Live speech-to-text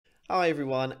Hi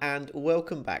everyone, and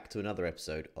welcome back to another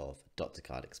episode of Dr.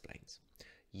 Kyle Explains,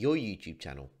 your YouTube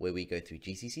channel where we go through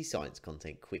GCSE science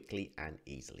content quickly and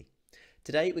easily.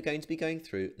 Today we're going to be going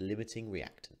through limiting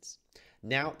reactants.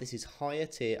 Now this is higher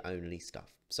tier only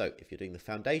stuff, so if you're doing the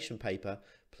foundation paper,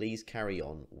 please carry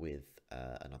on with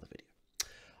another video.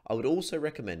 I would also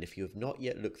recommend, if you have not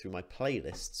yet looked through my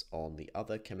playlists on the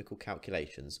other chemical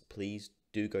calculations, please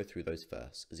do go through those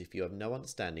first, as if you have no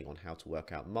understanding on how to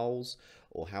work out moles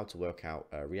or how to work out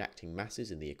reacting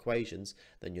masses in the equations,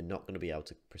 then you're not going to be able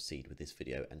to proceed with this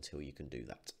video until you can do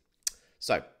that.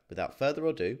 So without further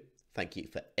ado, thank you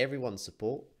for everyone's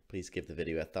support. Please give the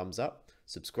video a thumbs up,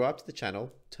 subscribe to the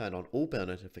channel, turn on all bell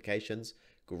notifications,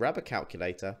 grab a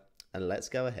calculator, and let's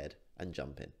go ahead and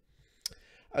jump in.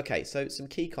 Okay, so some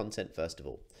key content first of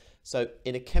all. So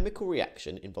in a chemical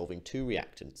reaction involving two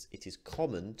reactants, it is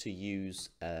common to use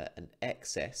an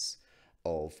excess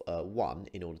of one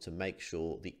in order to make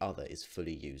sure the other is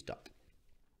fully used up.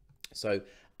 So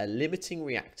a limiting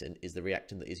reactant is the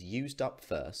reactant that is used up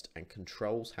first and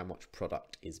controls how much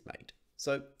product is made.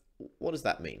 So what does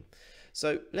that mean?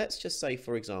 So let's just say,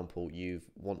 for example, you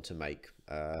want to make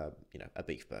a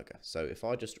beef burger. So if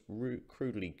I just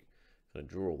crudely going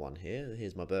to draw one here.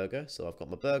 Here's my burger. So I've got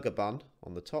my burger bun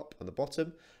on the top and the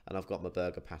bottom, and I've got my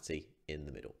burger patty in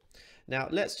the middle. Now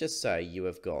let's just say you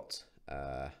have got,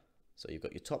 so you've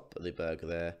got your top of the burger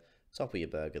there, top of your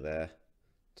burger there,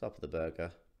 top of the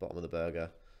burger, bottom of the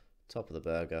burger, top of the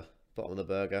burger, bottom of the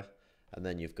burger, and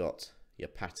then you've got your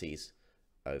patties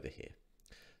over here.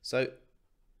 So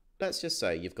let's just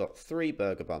say you've got 3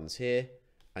 burger buns here,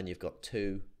 and you've got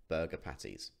 2 burger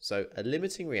patties. So a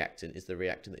limiting reactant is the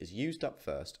reactant that is used up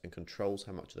first and controls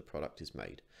how much of the product is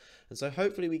made. And so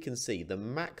hopefully we can see the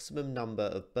maximum number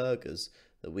of burgers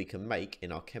that we can make in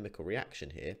our chemical reaction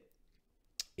here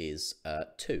is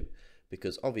 2,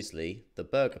 because obviously the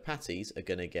burger patties are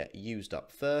going to get used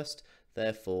up first,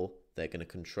 therefore they're going to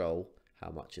control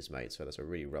how much is made. So that's a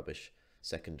really rubbish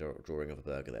second drawing of a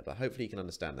burger there, but hopefully you can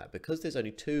understand that. Because there's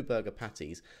only 2 burger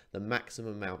patties, the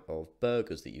maximum amount of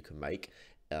burgers that you can make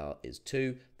is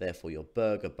 2, therefore your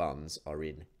burger buns are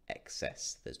in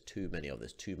excess. There's too many of it,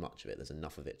 there's too much of it, there's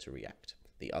enough of it to react.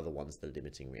 The other one's the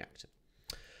limiting reactant.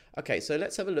 Okay, so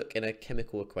let's have a look in a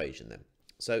chemical equation then.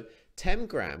 So 10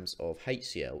 grams of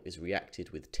HCl is reacted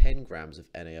with 10 grams of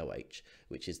NaOH,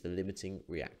 which is the limiting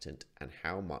reactant, and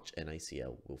how much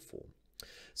NaCl will form.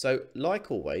 So like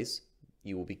always,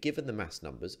 you will be given the mass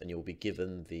numbers and you'll be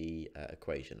given the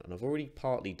equation. And I've already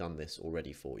partly done this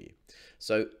already for you.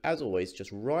 So as always,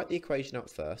 just write the equation up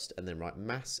first and then write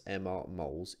mass MR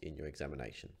moles in your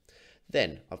examination.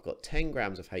 Then I've got 10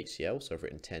 grams of HCl, so I've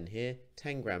written 10 here,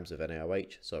 10 grams of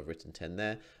NaOH, so I've written 10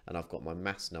 there, and I've got my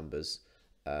mass numbers,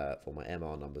 for my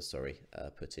MR numbers, sorry,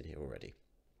 put in here already.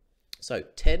 So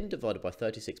 10 divided by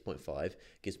 36.5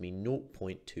 gives me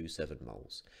 0.27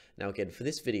 moles. Now again, for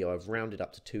this video, I've rounded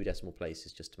up to 2 decimal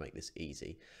places just to make this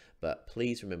easy, but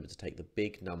please remember to take the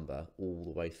big number all the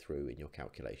way through in your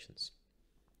calculations.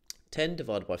 10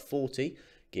 divided by 40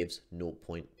 gives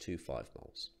 0.25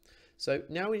 moles. So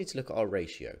now we need to look at our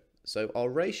ratio. So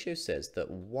our ratio says that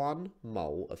 1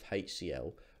 mole of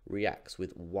HCl reacts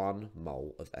with 1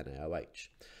 mole of NaOH.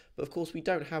 But of course we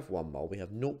don't have 1 mole, we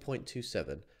have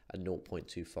 0.27 and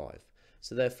 0.25.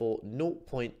 So therefore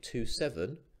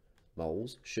 0.27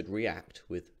 moles should react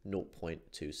with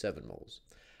 0.27 moles.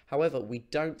 However, we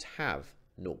don't have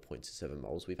 0.27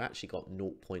 moles, we've actually got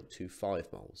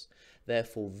 0.25 moles.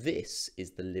 Therefore this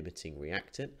is the limiting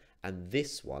reactant and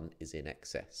this one is in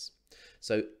excess.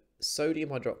 So sodium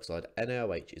hydroxide,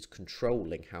 NaOH, is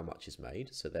controlling how much is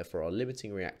made. So therefore our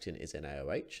limiting reactant is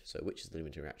NaOH. So which is the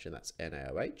limiting reaction? That's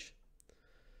NaOH.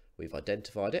 We've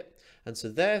identified it. And so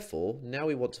therefore, now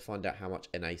we want to find out how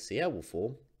much NaCl will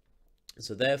form.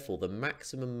 So therefore, the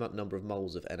maximum number of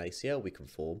moles of NaCl we can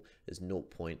form is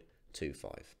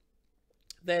 0.25.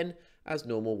 Then, as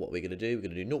normal, what we're going to do, we're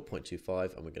going to do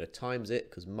 0.25 and we're going to times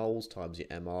it, because moles times your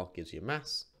MR gives you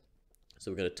mass. So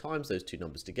we're going to times those two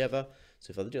numbers together. So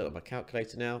if I do that on my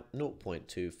calculator now,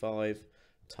 0.25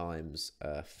 times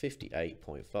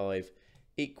 58.5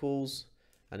 equals,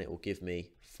 and it will give me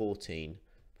 14.6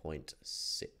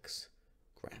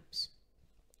 grams.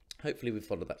 Hopefully we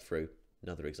followed that through.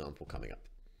 Another example coming up.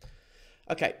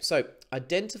 Okay, so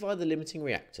identify the limiting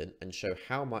reactant and show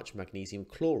how much magnesium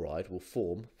chloride will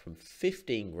form from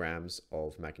 15 grams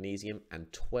of magnesium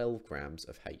and 12 grams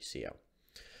of HCl.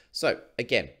 So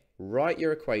again, write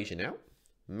your equation out.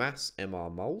 Mass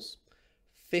MR moles,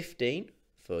 15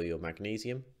 for your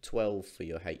magnesium, 12 for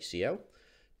your HCl,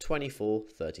 24,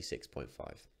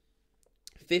 36.5.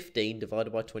 15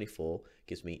 divided by 24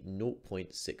 gives me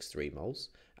 0.63 moles,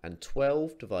 and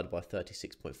 12 divided by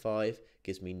 36.5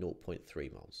 gives me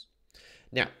 0.3 moles.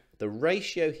 Now, the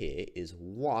ratio here is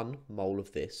 1 mole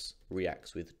of this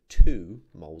reacts with 2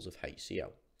 moles of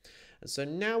HCl. And so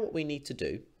now what we need to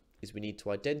do is we need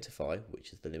to identify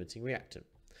which is the limiting reactant.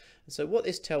 And so what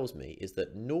this tells me is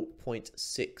that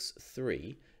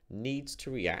 0.63 needs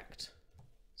to react,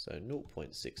 so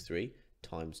 0.63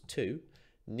 times 2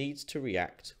 needs to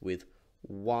react with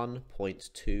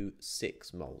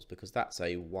 1.26 moles, because that's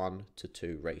a 1 to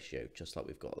 2 ratio, just like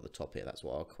we've got at the top here. That's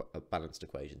what our balanced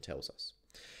equation tells us.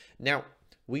 Now,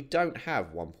 we don't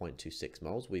have 1.26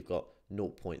 moles, we've got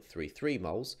 0.33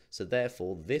 moles, so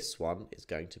therefore this one is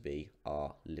going to be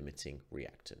our limiting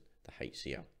reactant, the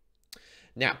HCl.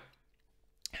 Now,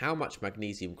 how much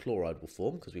magnesium chloride will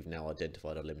form, because we've now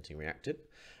identified our limiting reactant,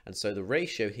 and so the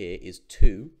ratio here is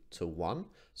 2 to 1,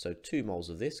 so 2 moles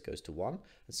of this goes to 1,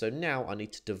 and so now I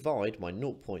need to divide my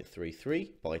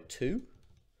 0.33 by 2,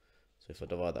 so if I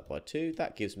divide that by 2,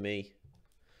 that gives me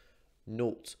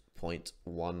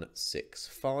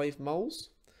 0.165 moles,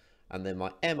 and then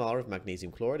my MR of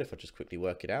magnesium chloride, if I just quickly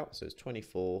work it out, so it's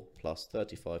 24 plus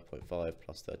 35.5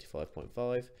 plus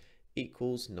 35.5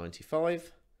 equals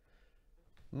 95.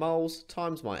 Moles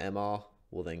times my MR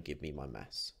will then give me my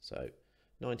mass. So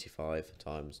 95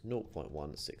 times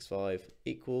 0.165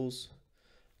 equals,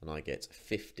 and I get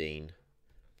 15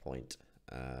 point,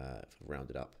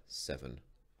 rounded up, 7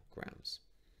 grams.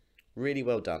 Really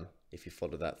well done if you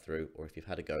followed that through, or if you've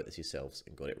had a go at this yourselves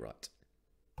and got it right.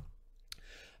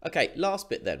 Okay, last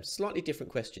bit then, slightly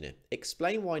different question here.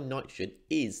 Explain why nitrogen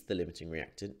is the limiting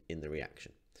reactant in the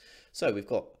reaction. So we've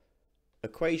got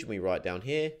equation we write down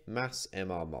here, mass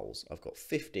MR moles. I've got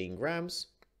 15 grams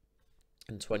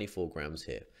and 24 grams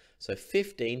here. So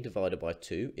 15 divided by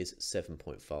 2 is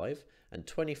 7.5, and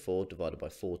 24 divided by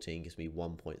 14 gives me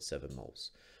 1.7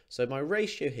 moles. So my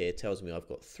ratio here tells me I've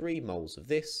got 3 moles of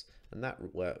this, and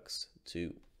that works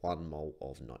to 1 mole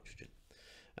of nitrogen.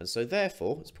 And so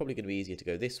therefore, it's probably going to be easier to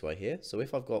go this way here. So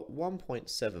if I've got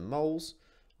 1.7 moles,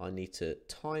 I need to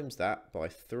times that by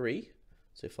 3.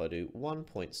 So if I do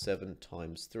 1.7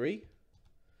 times 3,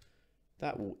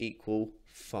 that will equal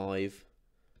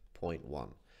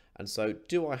 5.1. And so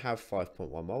do I have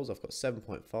 5.1 moles? I've got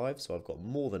 7.5, so I've got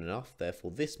more than enough.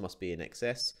 Therefore, this must be in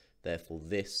excess. Therefore,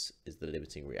 this is the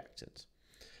limiting reactant.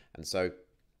 And so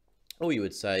all you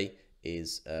would say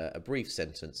is a brief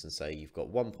sentence and say you've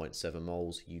got 1.7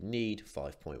 moles, you need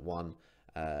 5.1,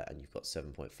 and you've got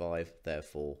 7.5.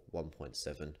 Therefore,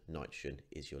 1.7 nitrogen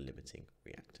is your limiting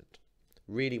reactant.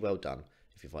 Really well done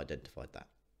if you've identified that.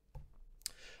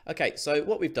 Okay, so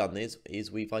what we've done is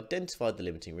we've identified the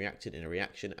limiting reactant in a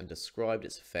reaction and described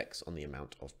its effects on the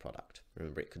amount of product.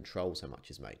 Remember, it controls how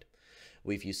much is made.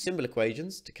 We've used symbol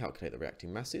equations to calculate the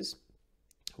reacting masses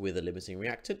with a limiting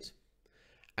reactant,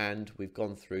 and we've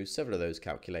gone through several of those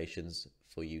calculations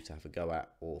for you to have a go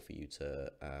at, or for you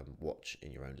to watch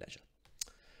in your own leisure.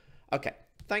 Okay,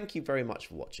 thank you very much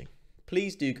for watching.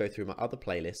 Please do go through my other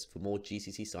playlists for more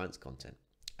GCSE Science content.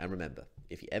 And remember,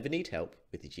 if you ever need help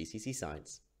with your GCSE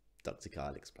Science, Dr.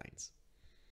 Kyle explains.